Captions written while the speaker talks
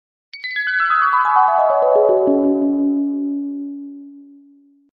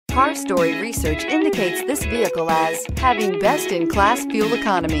Car Story research indicates this vehicle as having best-in-class fuel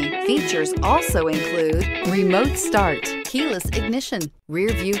economy. Features also include remote start, keyless ignition, rear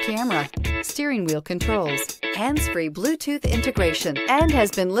view camera, steering wheel controls, hands-free Bluetooth integration, and has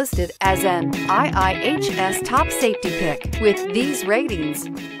been listed as an IIHS top safety pick with these ratings.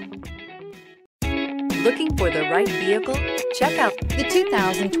 Looking for the right vehicle? Check out the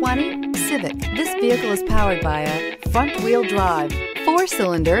 2020 Civic. This vehicle is powered by a front-wheel drive,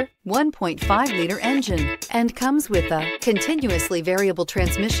 4-cylinder, 1.5-liter engine, and comes with a continuously variable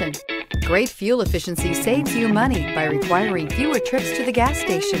transmission. Great fuel efficiency saves you money by requiring fewer trips to the gas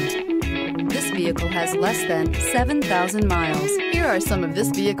station. This vehicle has less than 7,000 miles. Here are some of this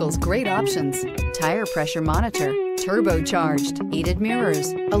vehicle's great options: tire pressure monitor, turbocharged, heated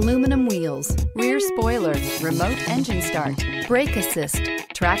mirrors, aluminum wheels, rear spoiler, remote engine start, brake assist,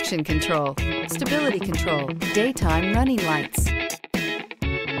 traction control, stability control, daytime running lights.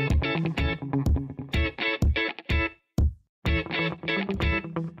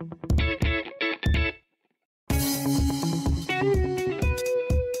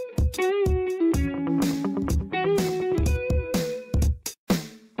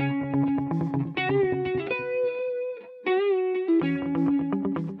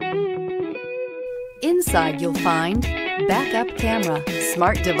 Inside you'll find backup camera,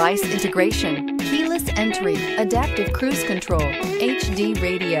 smart device integration, keyless entry, adaptive cruise control, HD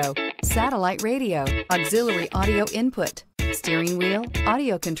radio, satellite radio, auxiliary audio input, steering wheel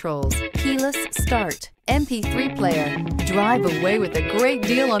audio controls, keyless start, MP3 player. Drive away with a great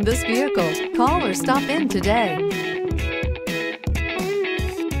deal on this vehicle. Call or stop in today.